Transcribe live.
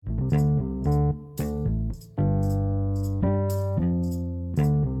All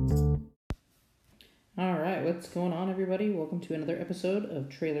right, what's going on, everybody? Welcome to another episode of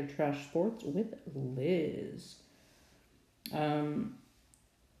Trailer Trash Sports with Liz. Um,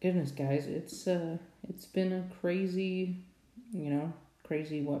 Goodness, guys, it's been a crazy,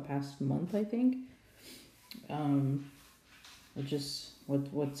 past month, I think. It just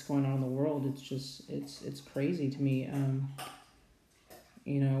what's going on in the world. It's crazy to me.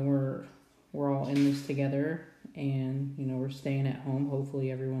 We're all in this together, and we're staying at home.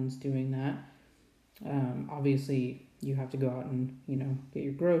 Hopefully, everyone's doing that. Obviously, you have to go out and get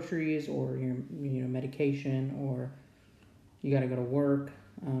your groceries or your medication, or you got to go to work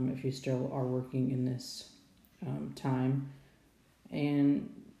if you still are working in this time. And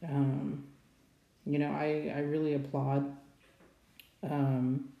I really applaud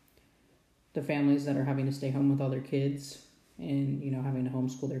the families that are having to stay home with all their kids and having to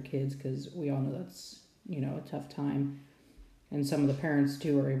homeschool their kids, because we all know that's a tough time. And some of the parents,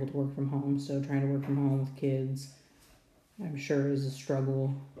 too, are able to work from home. So trying to work from home with kids, I'm sure, is a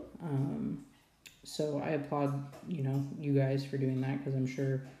struggle. So I applaud, you guys for doing that, because I'm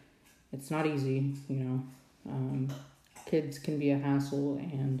sure it's not easy, Kids can be a hassle,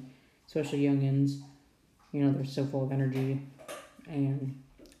 and especially youngins, they're so full of energy, and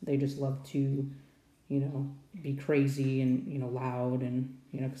they just love to, be crazy and, loud, and,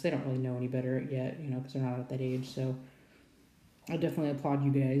 because they don't really know any better yet, because they're not at that age. So I definitely applaud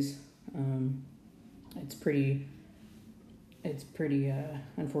you guys. It's pretty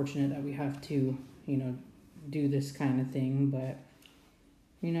unfortunate that we have to, do this kind of thing, but,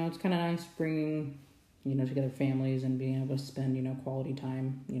 it's kind of nice bringing, together families and being able to spend, quality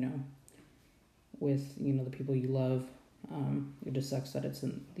time, with, the people you love. It just sucks that it's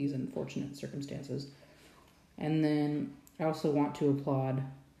in these unfortunate circumstances. And then I also want to applaud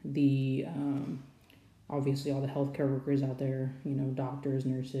the, obviously, all the healthcare workers out there, doctors,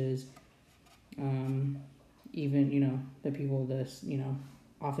 nurses, even, the people,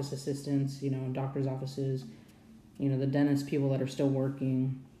 office assistants, in doctors' offices, the dentist people that are still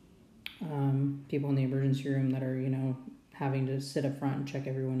working, people in the emergency room that are, having to sit up front and check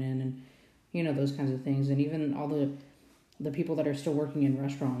everyone in, and, those kinds of things. And even all the people that are still working in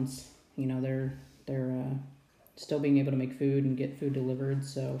restaurants, they're still being able to make food and get food delivered.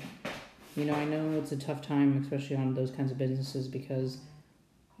 So, I know it's a tough time, especially on those kinds of businesses, because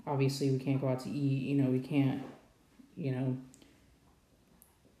obviously we can't go out to eat.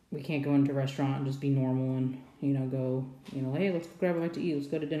 We can't go into a restaurant and just be normal and, go, hey, let's go grab a bite to eat. Let's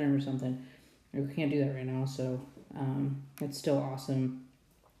go to dinner or something. We can't do that right now. So it's still awesome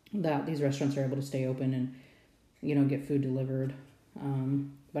that these restaurants are able to stay open and, get food delivered.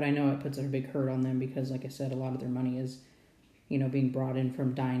 But I know it puts a big hurt on them because, like I said, a lot of their money is, being brought in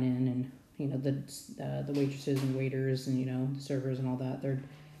from dine-in, and, the waitresses and waiters and, the servers and all that.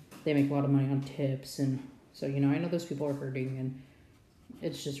 They make a lot of money on tips. And so, I know those people are hurting, and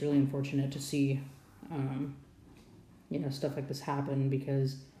it's just really unfortunate to see, stuff like this happen,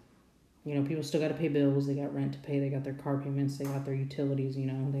 because, people still got to pay bills. They got rent to pay. They got their car payments. They got their utilities.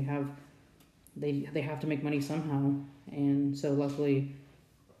 They have to make money somehow. And so luckily,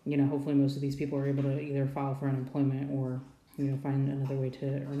 hopefully most of these people are able to either file for unemployment or, find another way to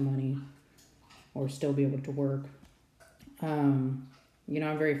earn money or still be able to work. I'm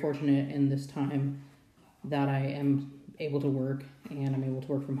very fortunate in this time that I am able to work, and I'm able to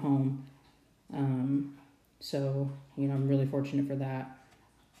work from home. So, I'm really fortunate for that,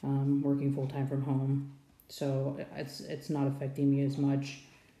 working full-time from home. So it's not affecting me as much,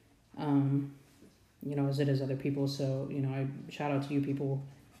 as it is other people. So, I shout out to you people.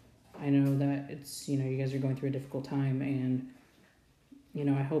 I know that it's, you guys are going through a difficult time, and,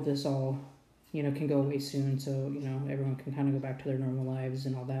 I hope this all, can go away soon, so, everyone can kind of go back to their normal lives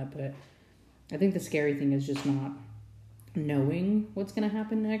and all that. But I think the scary thing is just not knowing what's going to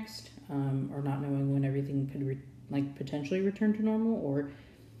happen next, or not knowing when everything could potentially return to normal, or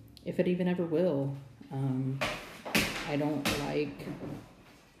if it even ever will. I don't like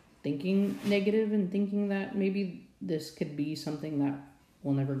thinking negative and thinking that maybe this could be something that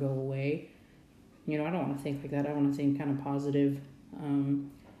will never go away. I don't want to think like that. I want to think kind of positive,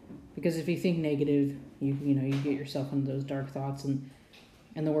 because if you think negative, you get yourself into those dark thoughts, and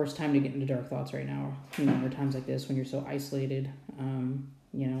the worst time to get into dark thoughts right now, are times like this when you're so isolated,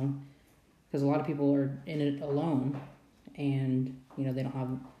 because a lot of people are in it alone, and, they don't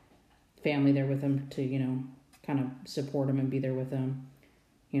have family there with them to, kind of support them and be there with them,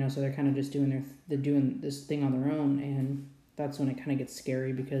 so they're kind of just doing this thing on their own. And that's when it kind of gets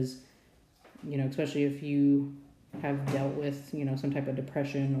scary, because, especially if you have dealt with, some type of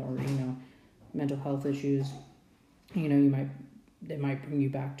depression or, mental health issues, they might bring you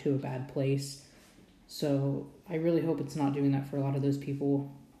back to a bad place. So I really hope it's not doing that for a lot of those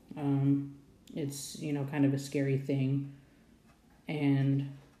people. It's, kind of a scary thing.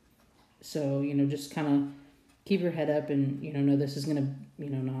 And so, just kind of keep your head up and, know this is going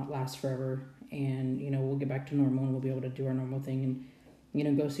to, not last forever. And, we'll get back to normal and we'll be able to do our normal thing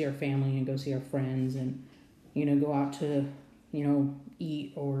and, go see our family and go see our friends and, go out to,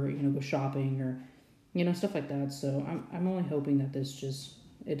 eat or, go shopping or, stuff like that. So I'm only hoping that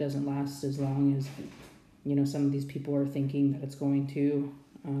it doesn't last as long as, some of these people are thinking that it's going to,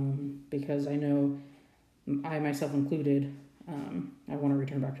 because I know I myself included, I want to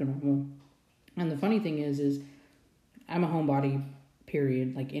return back to normal. And the funny thing is I'm a homebody,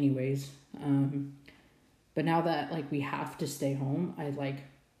 period, like anyways. But now that like we have to stay home, I like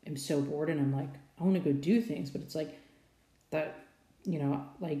am so bored and I'm like, I want to go do things, but it's like that,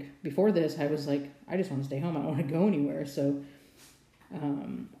 like before this, I was like, I just want to stay home. I don't want to go anywhere. So,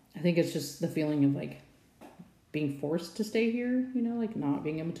 I think it's just the feeling of like being forced to stay here, like not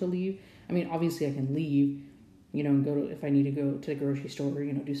being able to leave. I mean, obviously I can leave, and go to, if I need to go to the grocery store,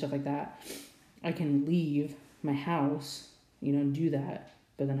 do stuff like that. I can leave my house, do that,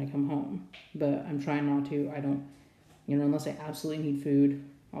 but then I come home. But I'm trying not to. I don't, unless I absolutely need food,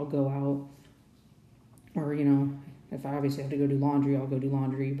 I'll go out. Or, if I obviously have to go do laundry, I'll go do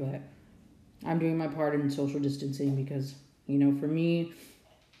laundry. But I'm doing my part in social distancing because, for me,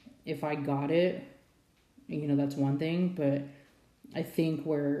 if I got it, that's one thing. But I think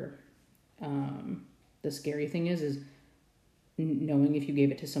where the scary thing is knowing if you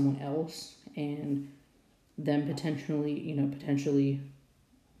gave it to someone else and them potentially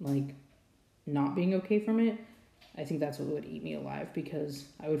like not being okay from it. I think that's what would eat me alive because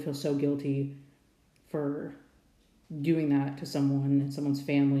I would feel so guilty for doing that to someone and someone's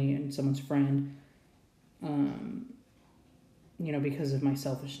family and someone's friend, because of my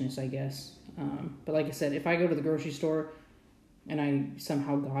selfishness, I guess. But like I said, if I go to the grocery store and I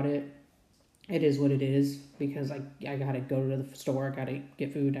somehow got it, it is what it is because I gotta go to the store, I gotta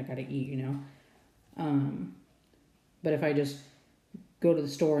get food, I gotta eat, But if I just go to the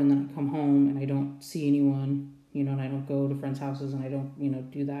store and then I come home and I don't see anyone, and I don't go to friends' houses and I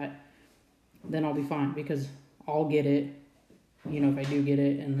don't, do that, then I'll be fine because I'll get it, if I do get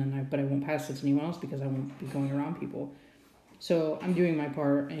it, and then but I won't pass it to anyone else because I won't be going around people. So I'm doing my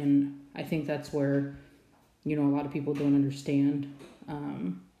part, and I think that's where, a lot of people don't understand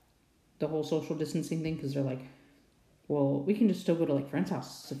the whole social distancing thing because they're like, well, we can just still go to like friends'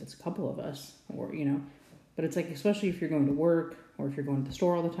 houses if it's a couple of us, or but it's like, especially if you're going to work or if you're going to the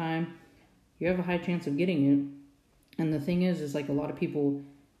store all the time, you have a high chance of getting it. And the thing is like a lot of people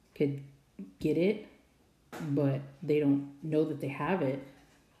could get it, but they don't know that they have it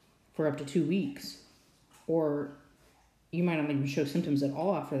for up to 2 weeks, or you might not even show symptoms at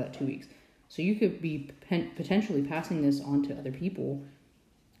all after that 2 weeks. So you could be potentially passing this on to other people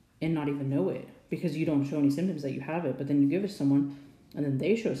and not even know it because you don't show any symptoms that you have it, but then you give it to someone and then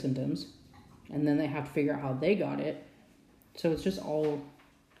they show symptoms and then they have to figure out how they got it. So it's just all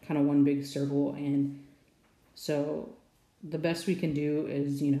kind of one big circle. And so the best we can do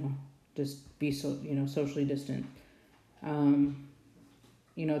is, just be socially distant.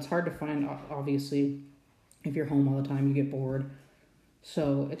 It's hard to find, obviously, if you're home all the time, you get bored.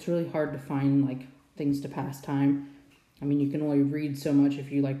 So it's really hard to find like things to pass time. I mean, you can only read so much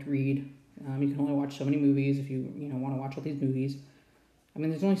if you like to read. You can only watch so many movies if you want to watch all these movies. I mean,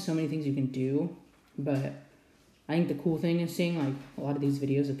 there's only so many things you can do, but I think the cool thing is seeing like a lot of these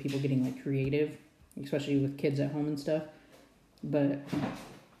videos of people getting like creative, especially with kids at home and stuff. But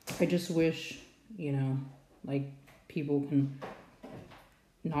I just wish, like people can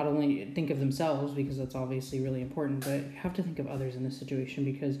not only think of themselves, because that's obviously really important, but you have to think of others in this situation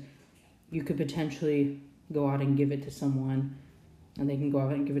because you could potentially go out and give it to someone and they can go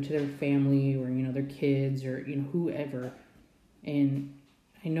out and give it to their family or, their kids or, whoever. And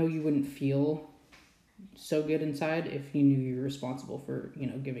I know you wouldn't feel so good inside if you knew you were responsible for,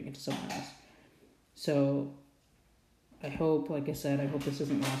 giving it to someone else. So I hope, like I said, I hope this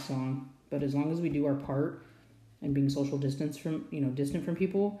doesn't last long, but as long as we do our part and being social distance from, distant from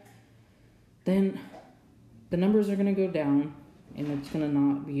people, then the numbers are going to go down and it's going to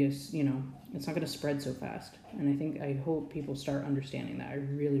not be as, it's not going to spread so fast. And I hope people start understanding that. I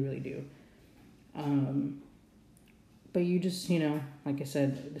really, really do. But you just, like I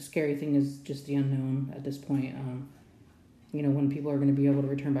said, the scary thing is just the unknown at this point. When people are going to be able to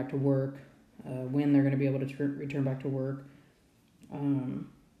return back to work, when they're going to be able to return back to work.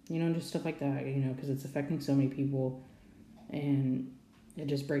 just stuff like that, because it's affecting so many people, and it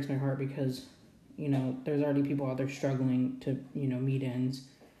just breaks my heart because, there's already people out there struggling to, meet ends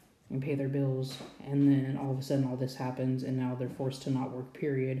and pay their bills, and then all of a sudden all this happens, and now they're forced to not work,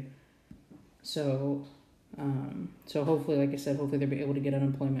 period. So, so hopefully, like I said, hopefully they'll be able to get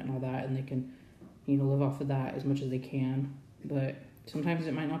unemployment and all that, and they can, live off of that as much as they can. But sometimes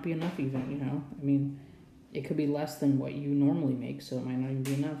it might not be enough even, I mean, it could be less than what you normally make, so it might not even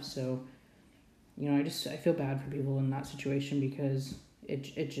be enough. So, I feel bad for people in that situation because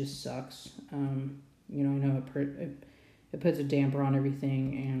it just sucks. I know it puts a damper on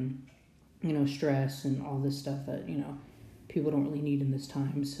everything, and, stress and all this stuff that, people don't really need in this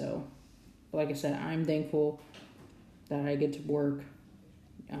time. So, but like I said, I'm thankful that I get to work.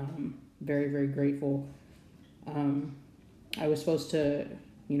 Very, very grateful. I was supposed to,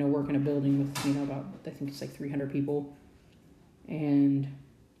 work in a building with, about, I think it's like 300 people. And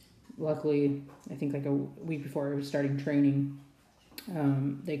luckily, I think like a week before I was starting training,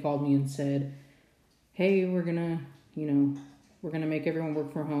 they called me and said, hey, we're gonna make everyone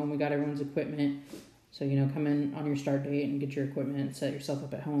work from home. We got everyone's equipment. So, come in on your start date and get your equipment and set yourself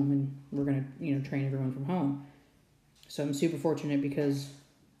up at home, and we're going to, train everyone from home. So I'm super fortunate because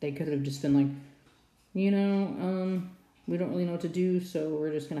they could have just been like, we don't really know what to do, so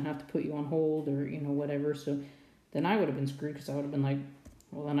we're just going to have to put you on hold or, whatever. So then I would have been screwed because I would have been like,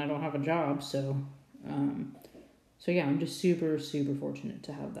 well, then I don't have a job. So, yeah, I'm just super, super fortunate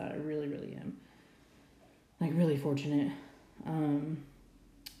to have that. I really, really am. Like, really fortunate.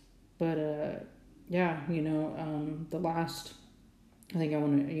 Yeah, the last, I think I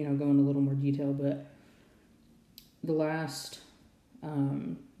want to, go into a little more detail, but the last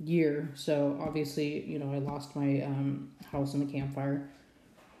year, so obviously, I lost my house in the campfire,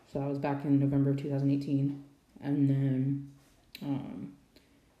 so that was back in November of 2018, and then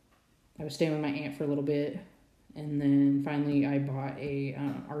I was staying with my aunt for a little bit, and then finally I bought a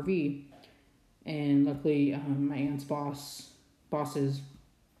RV, and luckily my aunt's bosses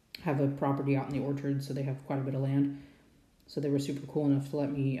have a property out in the orchard, so they have quite a bit of land. So they were super cool enough to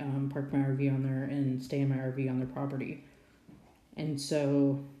let me park my RV on there and stay in my RV on their property. And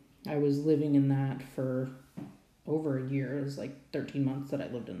so I was living in that for over a year. It was like 13 months that I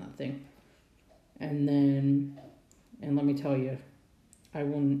lived in that thing. And let me tell you, I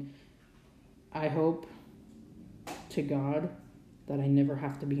hope to God that I never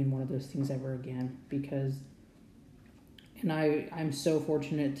have to be in one of those things ever again, because and I'm so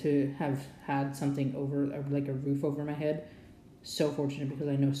fortunate to have had something over, like a roof over my head. So fortunate because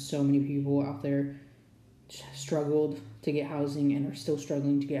I know so many people out there struggled to get housing and are still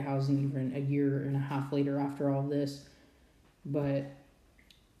struggling to get housing even a year and a half later after all of this. But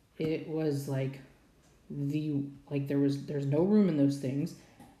it was like there's no room in those things.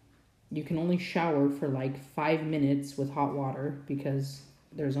 You can only shower for like 5 minutes with hot water because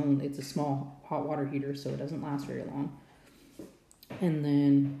it's a small hot water heater, so it doesn't last very long. And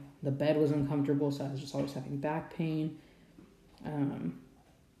then the bed was uncomfortable, so I was just always having back pain.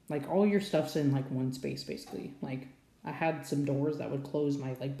 Like all your stuff's in like one space basically. Like I had some doors that would close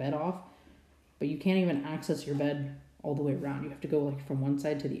my like bed off, but you can't even access your bed all the way around. You have to go like from one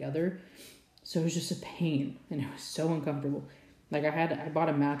side to the other. So it was just a pain, and it was so uncomfortable. Like I bought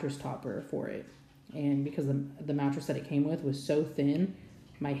a mattress topper for it, and because the mattress that it came with was so thin,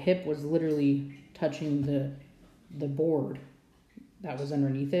 my hip was literally touching the board that was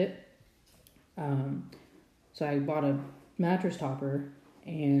underneath it. So I bought a mattress topper,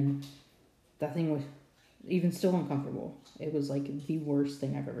 and that thing was even still uncomfortable. It was like the worst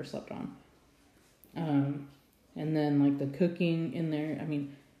thing I've ever slept on. And then like the cooking in there, I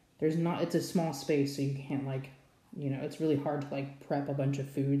mean, it's a small space, so you can't like, it's really hard to like prep a bunch of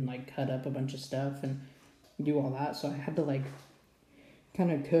food and like cut up a bunch of stuff and do all that. So I had to like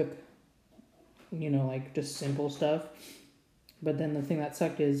kind of cook, like just simple stuff. But then the thing that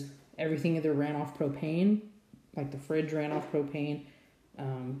sucked is everything either ran off propane, like the fridge ran off propane,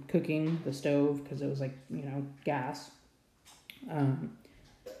 cooking, the stove, because it was like, gas. And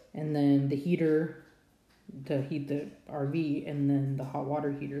then the heater to heat the RV, and then the hot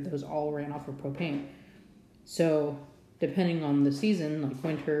water heater, those all ran off of propane. So depending on the season, like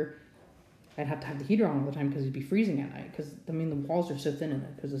winter, I'd have to have the heater on all the time because it'd be freezing at night. Because, the walls are so thin in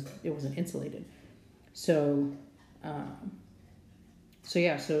there because it wasn't insulated. So,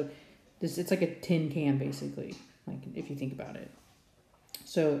 it's like a tin can basically, like if you think about it.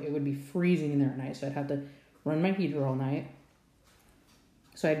 So it would be freezing in there at night. So I'd have to run my heater all night.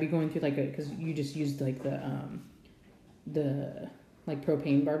 So I'd be going through because you just used like the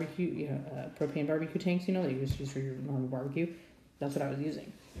propane barbecue, propane barbecue tanks, that you just use for your normal barbecue. that's what I was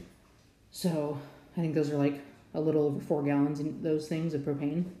using. So I think those are like a little over 4 gallons in those things of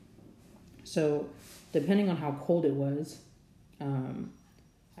propane. So depending on how cold it was,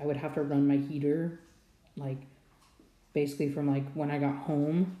 I would have to run my heater like basically from like when I got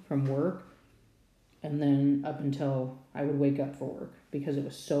home from work and then up until I would wake up for work, because it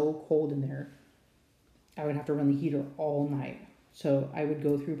was so cold in there. I would have to run the heater all night. So I would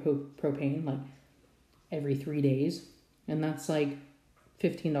go through propane like every 3 days, and that's like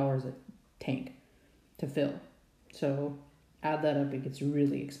 $15 a tank to fill. So add that up, it gets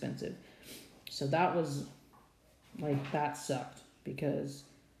really expensive. So that was like, that sucked, because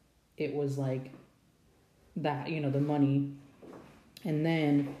it was like that, you know, the money. And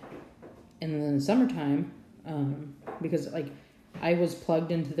then in the summertime, because like I was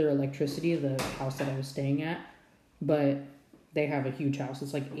plugged into their electricity, the house that I was staying at, but they have a huge house.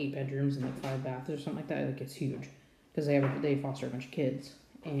 It's like 8 bedrooms and like 5 baths or something like that. Like, it's huge, because they foster a bunch of kids,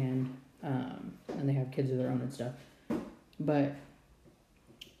 and they have kids of their own and stuff. But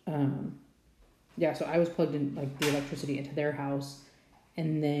yeah, so I was plugged in like the electricity into their house,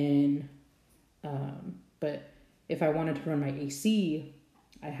 and then but if I wanted to run my AC,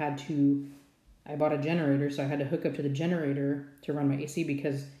 I bought a generator, so I had to hook up to the generator to run my AC,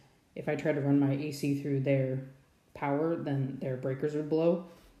 because if I tried to run my AC through their power, then their breakers would blow.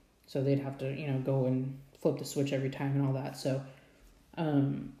 So they'd have to, you know, go and flip the switch every time and all that. So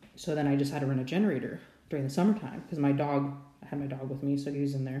so then I just had to run a generator during the summertime, because I had my dog with me, so he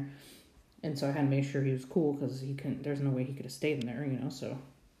was in there. And so I had to make sure he was cool, because there's no way he could have stayed in there, you know. So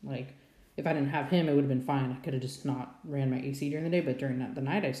like, if I didn't have him, it would have been fine. I could have just not ran my AC during the day, but during the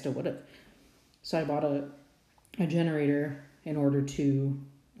night, I still would have. So I bought a generator in order to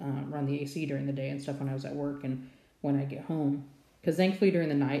run the AC during the day and stuff when I was at work and when I get home. Because thankfully during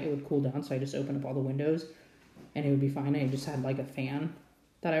the night it would cool down, so I just opened up all the windows and it would be fine. I just had like a fan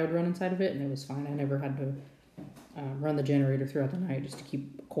that I would run inside of it, and it was fine. I never had to run the generator throughout the night just to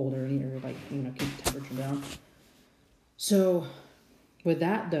keep colder, or like, you know, keep the temperature down. So with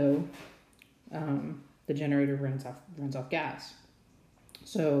that though, the generator runs off gas.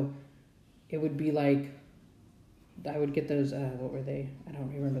 So it would be like, I would get those, what were they? I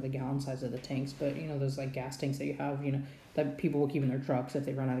don't remember the gallon size of the tanks, but you know, those like gas tanks that you have, you know, that people will keep in their trucks if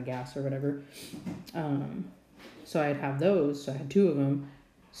they run out of gas or whatever. So I'd have those. So I had 2 of them.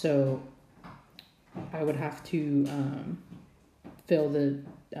 So I would have to fill the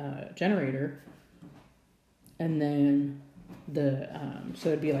generator, and then so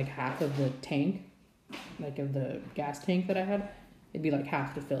it'd be like half of the tank, like of the gas tank that I had. It'd be like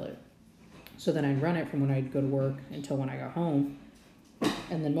half to fill it. So then I'd run it from when I'd go to work until when I got home.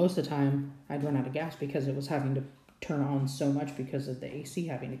 And then most of the time I'd run out of gas, because it was having to turn on so much because of the AC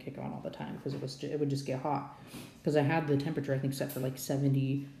having to kick on all the time, because it would just get hot. Because I had the temperature, I think, set for like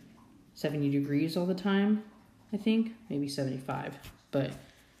 70 degrees all the time, I think. Maybe 75. But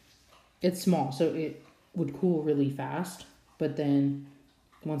it's small, so it would cool really fast. But then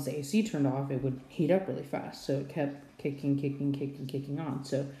once the AC turned off, it would heat up really fast. So it kept kicking on.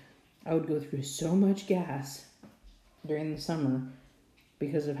 So I would go through so much gas during the summer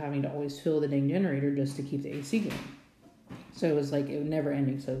because of having to always fill the dang generator just to keep the AC going. So it was like, it was never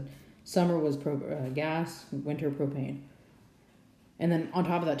ending. So summer was gas, winter propane. And then on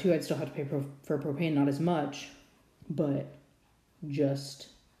top of that too, I'd still have to pay for propane, not as much, but just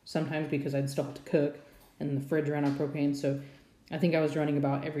sometimes, because I'd still have to cook, and the fridge ran on propane. So I think I was running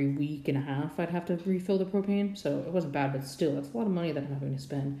about every week and a half I'd have to refill the propane. So it wasn't bad, but still, that's a lot of money that I'm having to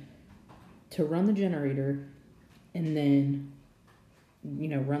spend to run the generator, and then, you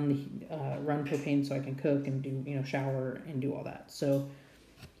know, run propane so I can cook and do, you know, shower and do all that. So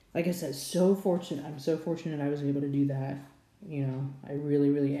like I said, I'm so fortunate I was able to do that. You know, I really,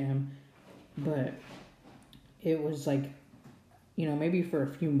 really am. But it was like, you know, maybe for a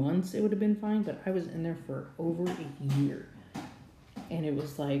few months it would have been fine, but I was in there for over a year, and it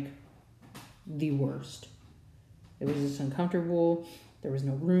was like the worst. It was just uncomfortable. There was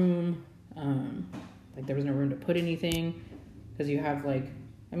no room. Like, there was no room to put anything, because you have like,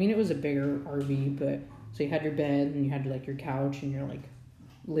 I mean, it was a bigger RV, but so you had your bed, and you had like your couch and your like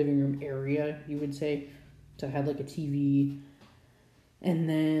living room area, you would say. So I had like a TV, and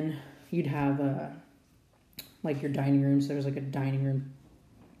then you'd have like your dining room. So there was like a dining room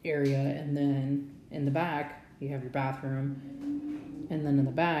area, and then in the back you have your bathroom, and then in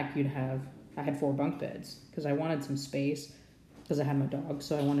the back I had 4 bunk beds, because I wanted some space, because I had my dog,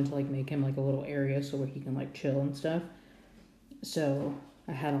 so I wanted to like make him like a little area so where he can like chill and stuff. So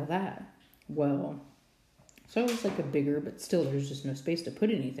I had all that. Well, so it was like a bigger, but still there's just no space to put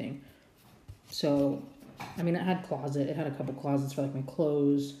anything. So I mean, it had closet. It had a couple closets for like my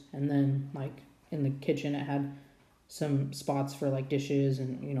clothes, and then like in the kitchen, it had some spots for like dishes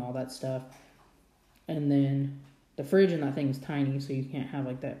and all that stuff. And then the fridge in that thing is tiny, so you can't have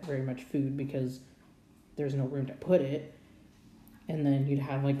like that very much food because there's no room to put it. And then you'd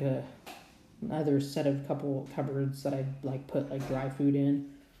have like another set of couple cupboards that I'd like put like dry food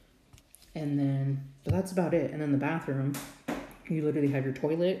in. And then, but that's about it. And then the bathroom, you literally have your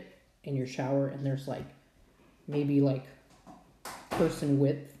toilet and your shower, and there's like maybe like person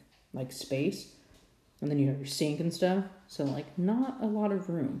width like space, and then you have your sink and stuff, so like not a lot of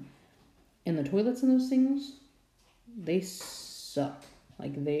room. And the toilets in those things, they suck.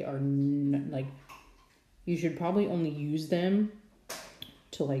 Like they are like, you should probably only use them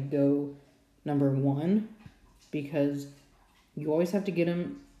to like go number one, because you always have to get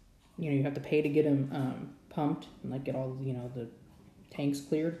them, you have to pay to get them pumped and like get all the tanks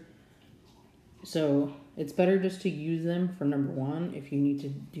cleared. So it's better just to use them for number one. If you need to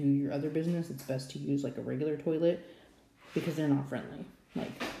do your other business, it's best to use like a regular toilet, because they're not friendly,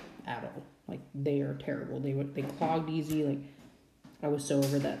 like at all. Like they are terrible. They clogged easy. Like I was so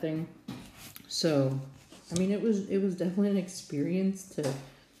over that thing. So I mean, it was definitely an experience to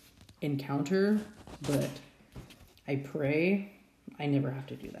encounter, but I pray I never have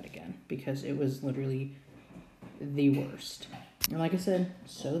to do that again, because it was literally the worst. And like I said,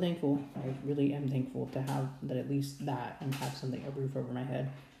 so thankful. I really am thankful to have that, at least that, and have something, a roof over my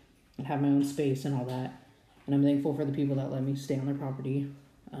head, and have my own space and all that. And I'm thankful for the people that let me stay on their property.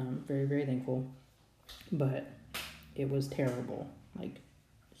 Very, very thankful. But it was terrible. Like,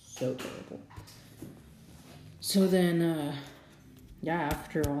 so terrible. So then,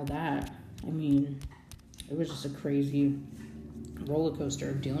 after all that, I mean, it was just a crazy roller coaster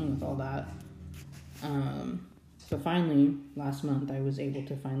of dealing with all that. So finally, last month, I was able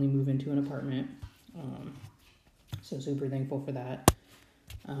to finally move into an apartment. So super thankful for that.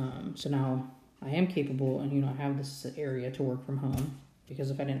 So now I am capable, and I have this area to work from home,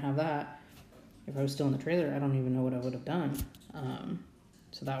 because if I didn't have that, if I was still in the trailer, I don't even know what I would have done.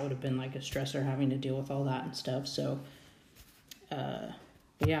 So that would have been like a stressor, having to deal with all that and stuff. So, but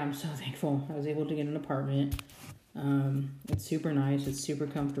yeah, I'm so thankful I was able to get an apartment. It's super nice. It's super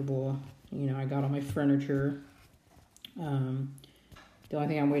comfortable. I got all my furniture. The only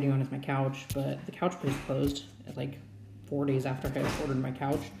thing I'm waiting on is my couch, but the couch place closed at like 4 days after I had ordered my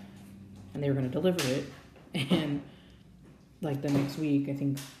couch, and they were going to deliver it. And like the next week, I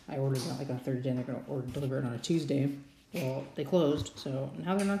think I ordered it like on Thursday, and they're going to deliver it on a Tuesday. Well, they closed, so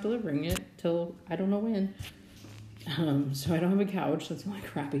now they're not delivering it till I don't know when. So I don't have a couch. That's the only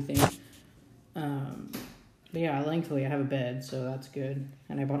crappy thing. But yeah, thankfully I have a bed, so that's good.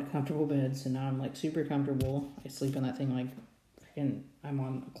 And I bought a comfortable bed, so now I'm like super comfortable. I sleep in that thing like freaking, I'm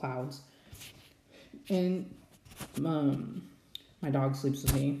on clouds. And my dog sleeps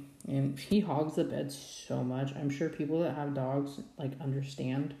with me, and he hogs the bed so much. I'm sure people that have dogs like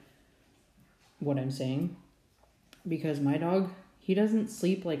understand what I'm saying, because my dog, he doesn't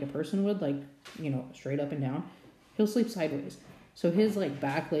sleep like a person would, like, straight up and down. He'll sleep sideways. So his like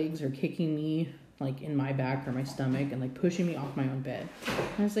back legs are kicking me like in my back or my stomach, and like pushing me off my own bed.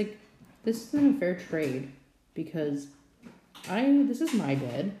 And I was like, this isn't a fair trade, because this is my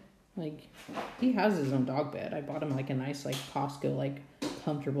bed. Like, he has his own dog bed. I bought him like a nice like Costco like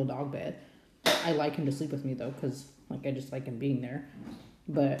comfortable dog bed. I like him to sleep with me though, because like I just like him being there.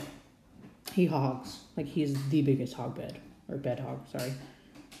 But he hogs. Like, he's the biggest hog bed, or bed hog, sorry.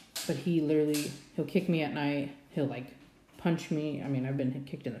 But he'll kick me at night. He'll like punch me. I mean, I've been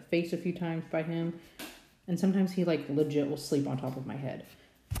kicked in the face a few times by him. And sometimes he like legit will sleep on top of my head.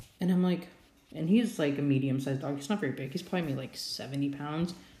 And I'm like, and he's like a medium-sized dog. He's not very big. He's probably like 70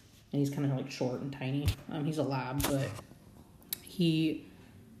 pounds. And he's kind of like short and tiny. He's a lab, but he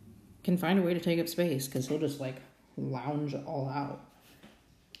can find a way to take up space, because he'll just like lounge all out.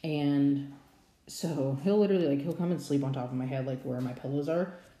 And so he'll literally like, he'll come and sleep on top of my head, like where my pillows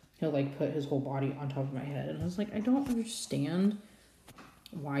are. He'll like put his whole body on top of my head. And I was like, I don't understand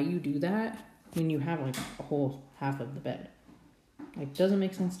why you do that when you have like a whole half of the bed. Like, doesn't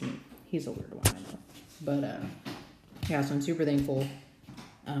make sense to me. He's a weird one, I know. But yeah, so I'm super thankful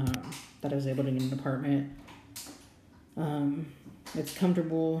that I was able to get an apartment. It's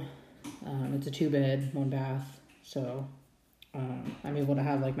comfortable. It's a 2-bed, 1 bath. So I'm able to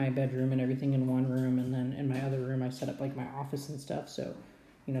have like my bedroom and everything in one room, and then in my other room I set up like my office and stuff, so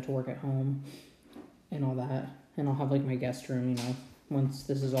to work at home and all that. And I'll have like my guest room, once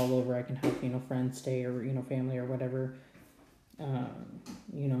this is all over, I can have friends stay, or family or whatever,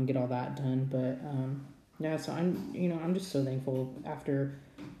 and get all that done. But yeah, so I'm just so thankful after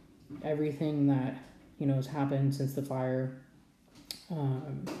everything that has happened since the fire,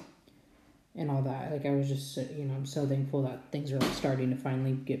 and all that. Like, I was just, I'm so thankful that things are like starting to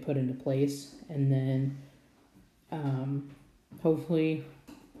finally get put into place. And then, hopefully,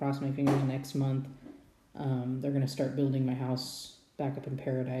 cross my fingers, next month, they're going to start building my house back up in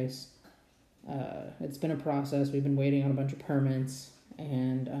Paradise. It's been a process. We've been waiting on a bunch of permits,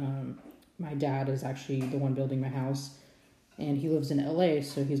 and my dad is actually the one building my house, and he lives in LA,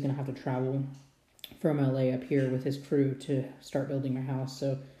 so he's going to have to travel from LA up here with his crew to start building my house.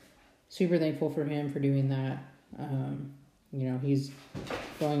 So super thankful for him for doing that. He's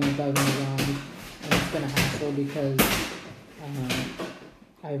going above and beyond, and it's been a hassle because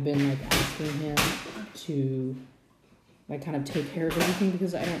I've been like asking him to like kind of take care of everything,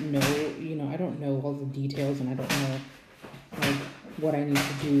 because I don't know, I don't know all the details, and I don't know like what I need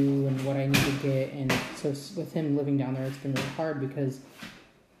to do and what I need to get. And so with him living down there, it's been really hard because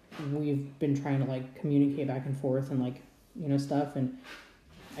we've been trying to like communicate back and forth and like, stuff. And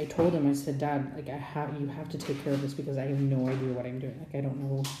I told him, I said, Dad, like you have to take care of this, because I have no idea what I'm doing. Like, I don't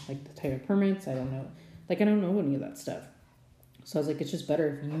know like the type of permits. I don't know any of that stuff. So I was like, it's just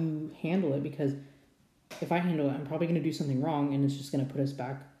better if you handle it, because if I handle it, I'm probably going to do something wrong, and it's just going to put us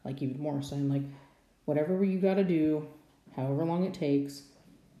back like even more. So I'm like, whatever you got to do, however long it takes,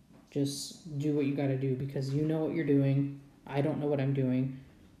 just do what you got to do, because you know what you're doing. I don't know what I'm doing,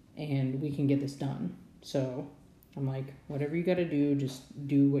 and we can get this done. So I'm like, whatever you got to do, just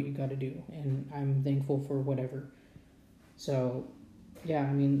do what you got to do. And I'm thankful for whatever. So yeah,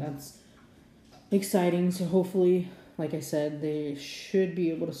 I mean, that's exciting. So hopefully, like I said, they should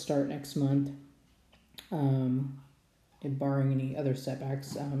be able to start next month, barring any other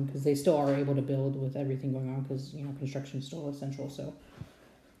setbacks, because they still are able to build with everything going on, because construction is still essential. So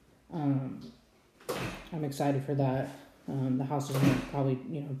I'm excited for that. The house is going to probably,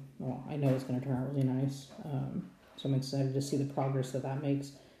 I know it's going to turn out really nice. So I'm excited to see the progress that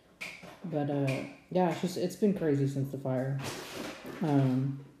makes. But yeah, it's been crazy since the fire.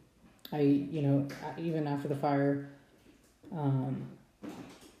 Even after the fire,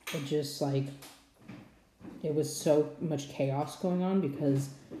 it just like, it was so much chaos going on, because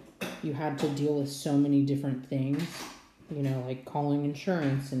you had to deal with so many different things, like calling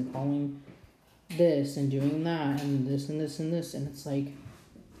insurance and calling this and doing that and this and this and this. And it's like,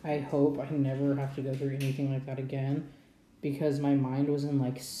 I hope I never have to go through anything like that again, because my mind was in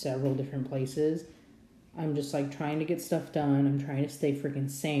like several different places. I'm just like trying to get stuff done. I'm trying to stay freaking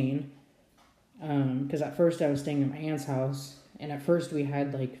sane. Because at first I was staying at my aunt's house, and at first we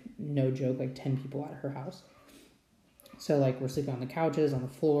had like, no joke, like 10 people at her house. So like, we're sleeping on the couches, on the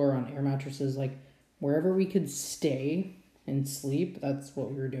floor, on air mattresses, like wherever we could stay and sleep, that's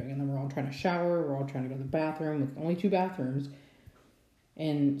what we were doing. And then we're all trying to shower, we're all trying to go to the bathroom, with only 2 bathrooms.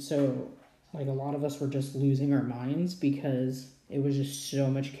 And so like, a lot of us were just losing our minds, because it was just so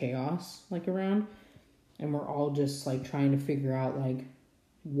much chaos like around, and we're all just like trying to figure out like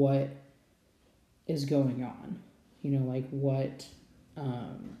what is going on, like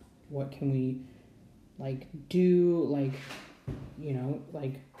what can we like do, like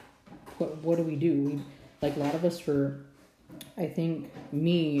like what do we do? Like a lot of us I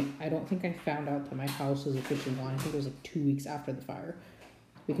don't think I found out that my house was officially gone. I think it was like 2 weeks after the fire,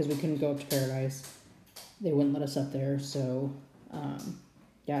 because we couldn't go up to Paradise. They wouldn't let us up there. So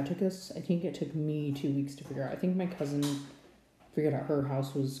yeah, I think it took me 2 weeks to figure out. I think my cousin figured out her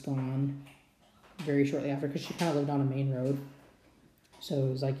house was gone very shortly after, because she kind of lived on a main road, so it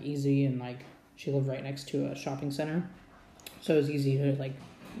was like easy, and like she lived right next to a shopping center, so it was easy to like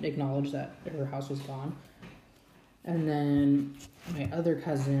acknowledge that her house was gone. And then my other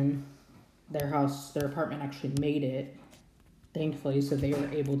cousin, their apartment actually made it, thankfully, so they were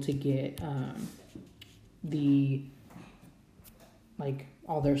able to get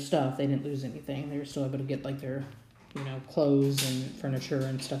all their stuff. They didn't lose anything. They were still able to get like their clothes and furniture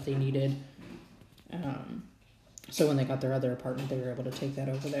and stuff they needed. So when they got their other apartment, they were able to take that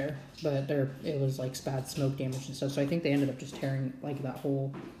over there. But it was like bad smoke damage and stuff. So I think they ended up just tearing like that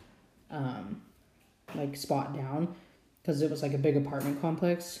whole like spot down, because it was like a big apartment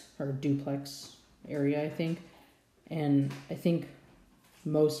complex or duplex area, I think. And I think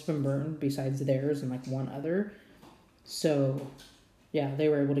most of them burned besides theirs and like one other. So yeah, they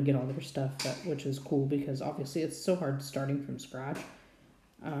were able to get all their stuff, which is cool, because obviously it's so hard starting from scratch.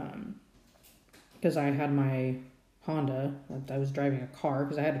 Because I had my Honda, I was driving a car,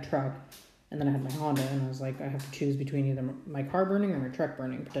 because I had a truck, and then I had my Honda, and I was like, I have to choose between either my car burning or my truck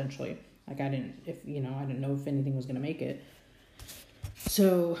burning, potentially. Like, I didn't know if anything was going to make it.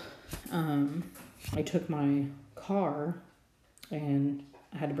 So, I took my car, and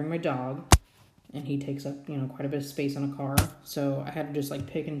I had to bring my dog, and he takes up, quite a bit of space in a car. So I had to just, like,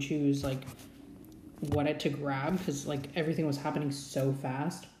 pick and choose, like, what to grab, because, like, everything was happening so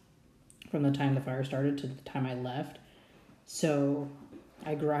fast from the time the fire started to the time I left. So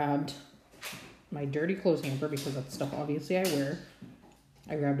I grabbed my dirty clothes hamper, because that's stuff obviously I wear.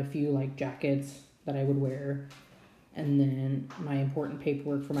 I grabbed a few, like, jackets that I would wear, and then my important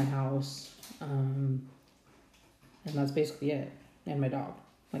paperwork for my house, and that's basically it. And my dog.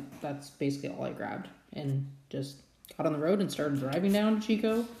 Like, that's basically all I grabbed, and just got on the road and started driving down to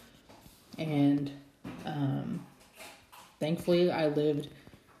Chico. And thankfully I lived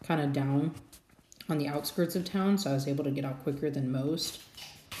kind of down on the outskirts of town, so I was able to get out quicker than most,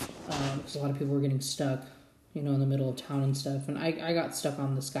 because a lot of people were getting stuck, in the middle of town and stuff. And I got stuck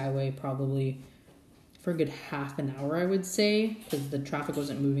on the Skyway probably for a good half an hour, I would say, because the traffic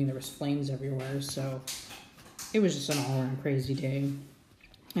wasn't moving. There was flames everywhere, so it was just an all-around crazy day.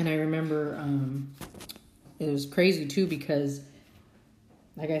 And I remember it was crazy too, because,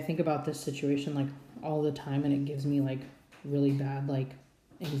 like, I think about this situation, like, all the time, and it gives me, like, really bad, like,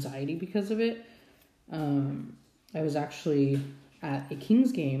 anxiety because of it. I was actually at a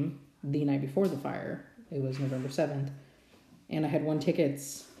Kings game the night before the fire. It was November 7th, and I had won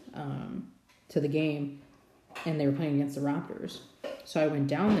tickets to the game, and they were playing against the Raptors. So I went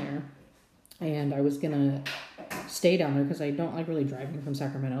down there, and I was gonna stay down there because I don't like really driving from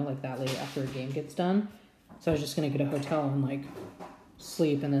Sacramento like that late after a game gets done. So I was just gonna get a hotel and, like,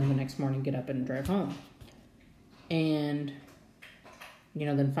 sleep, and then the next morning get up and drive home. And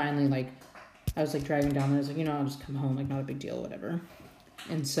then finally, like, I was, like, driving down there. I was like, I'll just come home, like, not a big deal, whatever.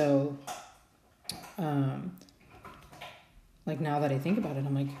 And so like, now that I think about it,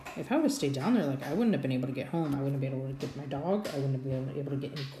 I'm like, if I would have stayed down there, like, I wouldn't have been able to get home. I wouldn't have been able to get my dog. I wouldn't have been able to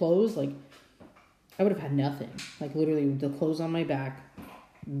get any clothes. Like, I would have had nothing. Like, literally, the clothes on my back,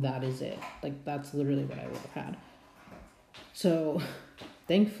 that is it. Like, that's literally what I would have had. So,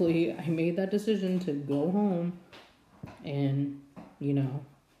 thankfully, I made that decision to go home. And,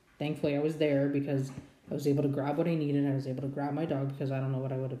 thankfully I was there, because I was able to grab what I needed. I was able to grab my dog, because I don't know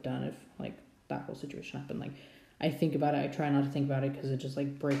what I would have done if, like, that whole situation happened. Like, I think about it. I try not to think about it, because it just,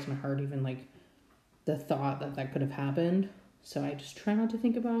 like, breaks my heart, even, like, the thought that could have happened. So I just try not to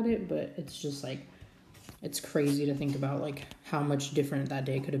think about it, but it's just, like, it's crazy to think about, like, how much different that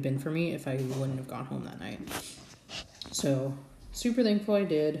day could have been for me if I wouldn't have gone home that night. So, super thankful I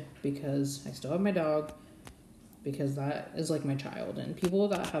did, because I still have my dog, because that is, like, my child. And people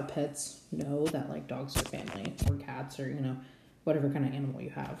that have pets know that, like, dogs are family, or cats, or, whatever kind of animal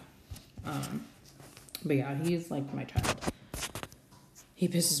you have. But yeah, he's, like, my child. He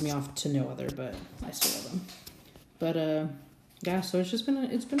pisses me off to no other, but I still love him. But, yeah, so it's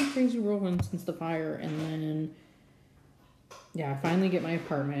been a crazy whirlwind since the fire. And then, yeah, I finally get my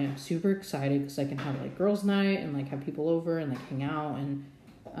apartment. I'm super excited, because I can have, like, girls' night, and, like, have people over, and, like, hang out. And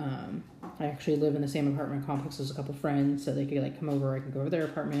I actually live in the same apartment complex as a couple friends, so they could, like, come over. I can go over their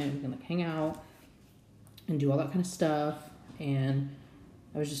apartment, and we can, like, hang out and do all that kind of stuff. And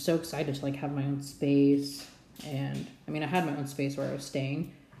I was just so excited to, like, have my own space. And I mean, I had my own space where I was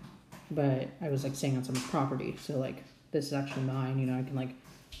staying, but I was, like, staying on someone's property. So, like, this is actually mine. I can, like,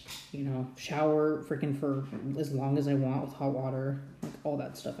 shower freaking for as long as I want with hot water, like, all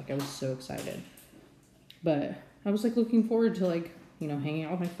that stuff. Like, I was so excited. But I was, like, looking forward to, like, hanging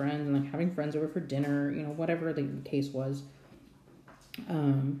out with my friends, and, like, having friends over for dinner, whatever the case was.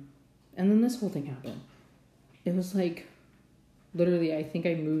 And then this whole thing happened. It was, like, literally, I think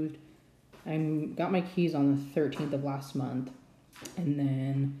I got my keys on the 13th of last month, and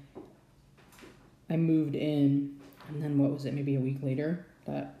then I moved in, and then what was it, maybe a week later,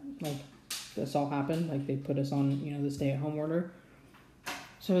 that, like, this all happened. Like, they put us on, the stay-at-home order.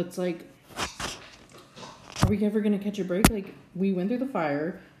 So it's like, are we ever going to catch a break? Like, we went through the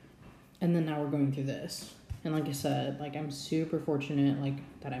fire, and then now we're going through this. And like I said, like, I'm super fortunate, like,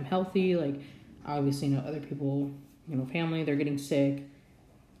 that I'm healthy. Like, I obviously know other people, family, they're getting sick,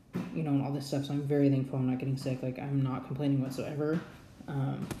 and all this stuff. So I'm very thankful I'm not getting sick. Like, I'm not complaining whatsoever.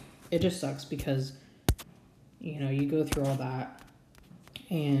 It just sucks because, you go through all that,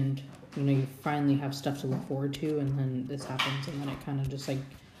 and, you finally have stuff to look forward to, and then this happens, and then it kind of just, like,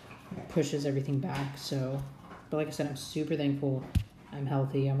 pushes everything back. So, but like I said, I'm super thankful. I'm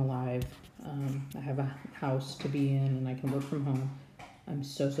healthy. I'm alive. I have a house to be in, and I can work from home. I'm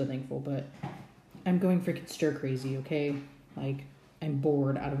so thankful. But I'm going freaking stir crazy. Okay, like, I'm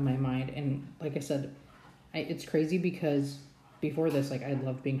bored out of my mind. And like I said, it's crazy because before this, like, I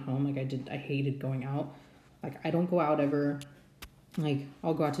loved being home. Like, I hated going out. Like, I don't go out ever. Like,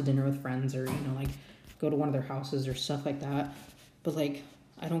 I'll go out to dinner with friends, or like, go to one of their houses or stuff like that. But, like,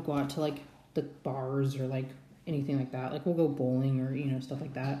 I don't go out to, like, the bars or like anything like that. Like we'll go bowling or, you know, stuff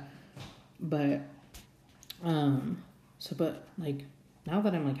like that. But, but like now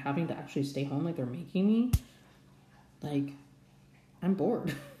that I'm like having to actually stay home, like they're making me, like I'm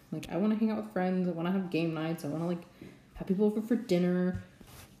bored. Like I want to hang out with friends. I want to have game nights. I want to like have people over for dinner,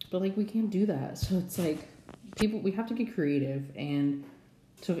 but like we can't do that. So it's like we have to get creative. And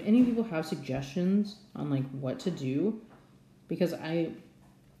so if any people have suggestions on like what to do, because I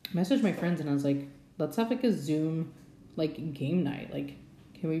messaged my friends and I was like, let's have like a Zoom like game night. Like,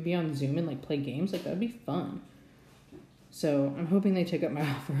 can we be on Zoom and like play games? Like that'd be fun. So I'm hoping they take up my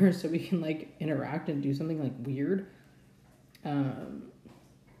offer so we can like interact and do something like weird.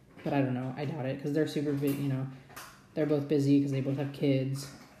 But I don't know. I doubt it because they're super busy. You know, they're both busy because they both have kids.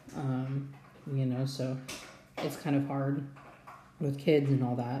 You know, so it's kind of hard with kids and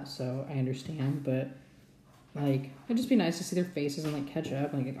all that. So I understand, but like it'd just be nice to see their faces and like catch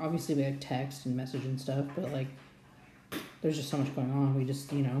up. Like obviously we have text and message and stuff, but like there's just so much going on. We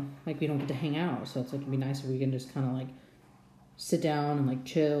just, you know, like we don't get to hang out. So it's like it'd be nice if we can just kind of like sit down and like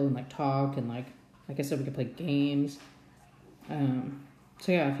chill and like talk and like I said, we could play games.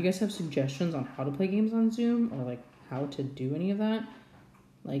 So yeah, if you guys have suggestions on how to play games on Zoom or like how to do any of that,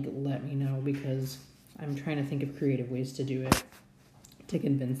 like let me know because I'm trying to think of creative ways to do it to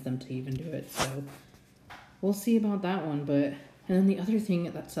convince them to even do it. So we'll see about that one. But and then the other thing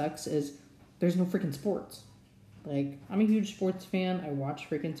that sucks is there's no freaking sports. Like I'm a huge sports fan. I watch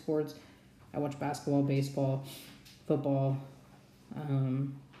freaking sports. I watch basketball, baseball, football.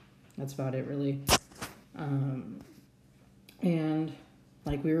 That's about it really. And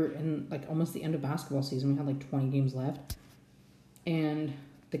like we were in like almost the end of basketball season. We had like 20 games left. And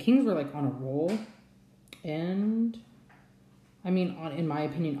the Kings were like on a roll. And I mean, in my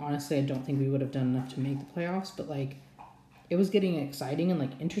opinion, honestly, I don't think we would have done enough to make the playoffs. But like it was getting exciting and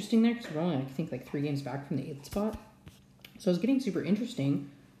like interesting there because we're only I think like 3 games back from the 8th spot. So it was getting super interesting.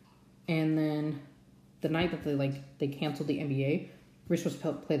 And then the night that they canceled the NBA, we were supposed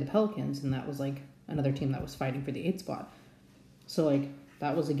to play the Pelicans, and that was like another team that was fighting for the 8th spot. So like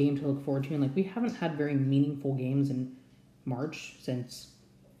that was a game to look forward to, and like we haven't had very meaningful games in March since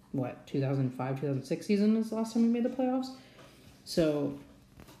 2005-2006 season is the last time we made the playoffs. So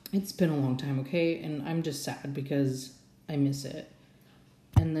it's been a long time, okay, and I'm just sad because I miss it.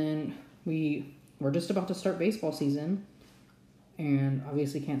 And then we're just about to start baseball season, and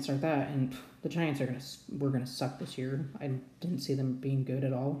obviously can't start that. And the Giants we're gonna suck this year. I didn't see them being good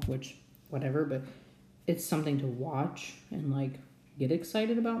at all, which whatever, but it's something to watch and like get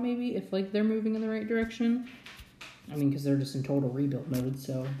excited about maybe if like they're moving in the right direction. I mean, because they're just in total rebuild mode,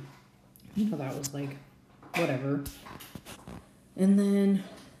 so you know that was like whatever. And then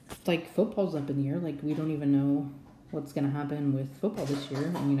like football's up in the air. Like we don't even know what's gonna happen with football this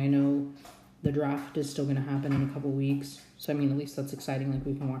year. I mean, I know the draft is still gonna happen in a couple weeks, so I mean at least that's exciting. Like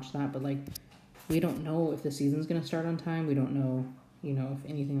we can watch that, but like we don't know if the season's gonna start on time. We don't know, you know, if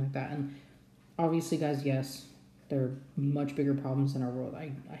anything like that. And obviously, guys, yes, there are much bigger problems in our world.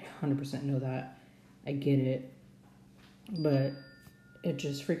 I 100% know that. I get it. But it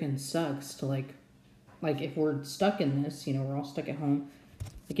just freaking sucks to, like if we're stuck in this, you know, we're all stuck at home,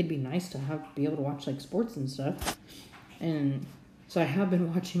 it could be nice to be able to watch, like, sports and stuff. And so I have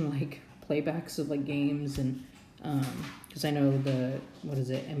been watching, like, playbacks of, like, games and, because I know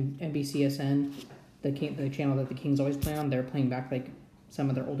NBCSN, the channel that the Kings always play on, they're playing back, like, some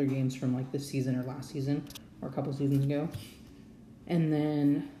of their older games from like this season or last season or a couple seasons ago. And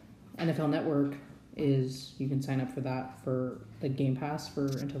then NFL Network you can sign up for that for the Game Pass for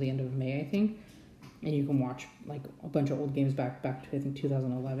until the end of May, I think. And you can watch like a bunch of old games back to I think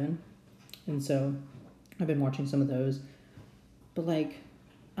 2011. And so I've been watching some of those. But like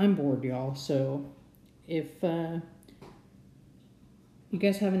I'm bored, y'all. So if you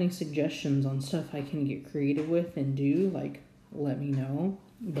guys have any suggestions on stuff I can get creative with and do, like let me know.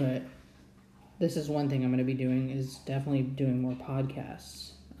 But this is one thing I'm going to be doing is definitely doing more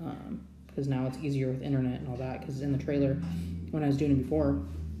podcasts because now it's easier with internet and all that. Because in the trailer, when I was doing it before,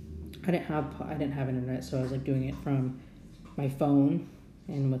 I didn't have internet, so I was like doing it from my phone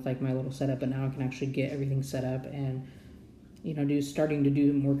and with like my little setup. But now I can actually get everything set up and you know starting to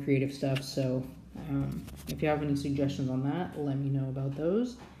do more creative stuff. So if you have any suggestions on that, let me know about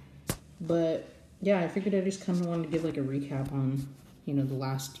those. But yeah, I figured I just kind of wanted to give like a recap on, you know, the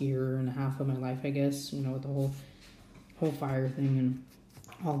last year and a half of my life, I guess, you know, with the whole fire thing and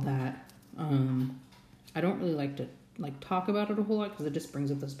all that. I don't really like to like talk about it a whole lot because it just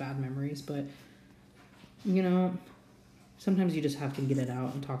brings up those bad memories. But, you know, sometimes you just have to get it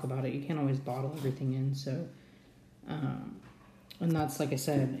out and talk about it. You can't always bottle everything in. So And that's, like I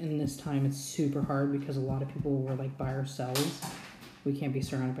said, in this time, it's super hard because a lot of people were, like, by ourselves. We can't be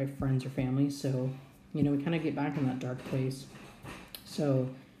surrounded by friends or family, so, we kind of get back in that dark place. So,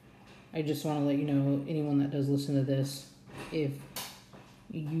 I just want to let you know, anyone that does listen to this, if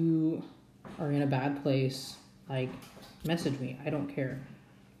you are in a bad place, like, message me. I don't care.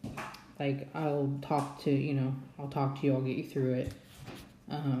 Like, I'll talk to you, I'll get you through it.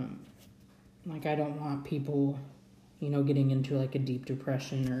 Like, I don't want people, getting into, like, a deep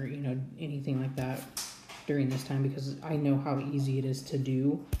depression or, anything like that during this time, because I know how easy it is to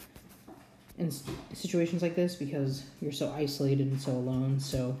do in situations like this because you're so isolated and so alone.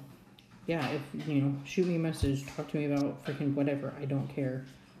 So, yeah, if, shoot me a message, talk to me about freaking whatever. I don't care.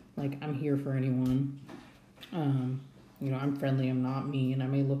 Like, I'm here for anyone. I'm friendly, I'm not mean. I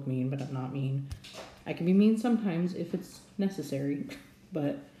may look mean, but I'm not mean. I can be mean sometimes if it's necessary,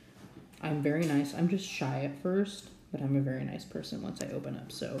 but I'm very nice. I'm just shy at first, but I'm a very nice person once I open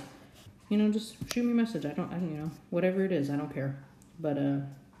up. So, just shoot me a message. I don't, whatever it is, I don't care. But,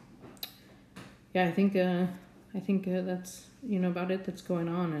 yeah, I think that's, about it that's going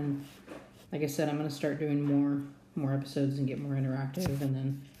on. And like I said, I'm going to start doing more episodes and get more interactive. And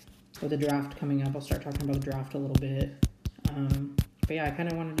then with the draft coming up, I'll start talking about the draft a little bit. But yeah, I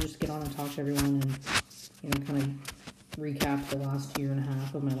kind of wanted to just get on and talk to everyone and, kind of recap the last year and a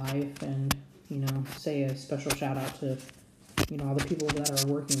half of my life and, say a special shout out to, all the people that are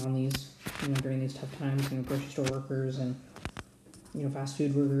working on these, during these tough times, grocery store workers and, fast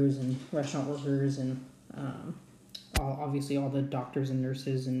food workers and restaurant workers and, obviously all the doctors and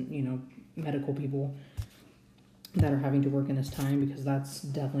nurses and, medical people that are having to work in this time, because that's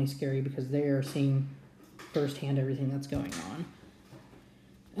definitely scary because they are seeing firsthand everything that's going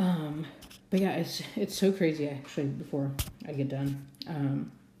on. But yeah, it's so crazy. Actually, before I get done,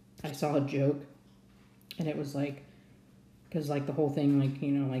 I saw a joke, and it was like, because like the whole thing, like,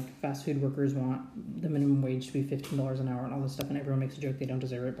 like fast food workers want the minimum wage to be $15 an hour and all this stuff, and everyone makes a joke they don't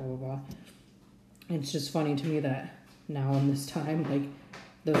deserve it, blah blah blah. And it's just funny to me that now in this time, like,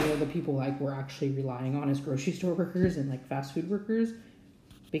 those are the people like we're actually relying on as grocery store workers and like fast food workers,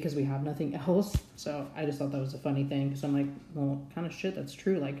 because we have nothing else. So I just thought that was a funny thing, because I'm like, well, kind of shit, that's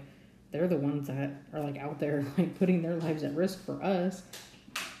true. Like, they're the ones that are like out there like putting their lives at risk for us,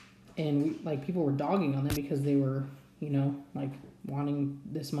 and we, like, people were dogging on them because they were, like, wanting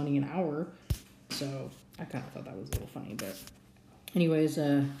this money an hour. So I kind of thought that was a little funny. But anyways,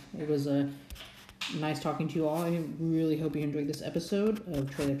 it was nice talking to you all. I really hope you enjoyed this episode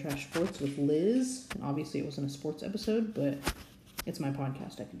of Trailer Trash Sports with Liz. And obviously it wasn't a sports episode, but it's my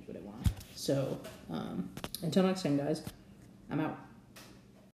podcast. I can do what I want. So, until next time, guys, I'm out.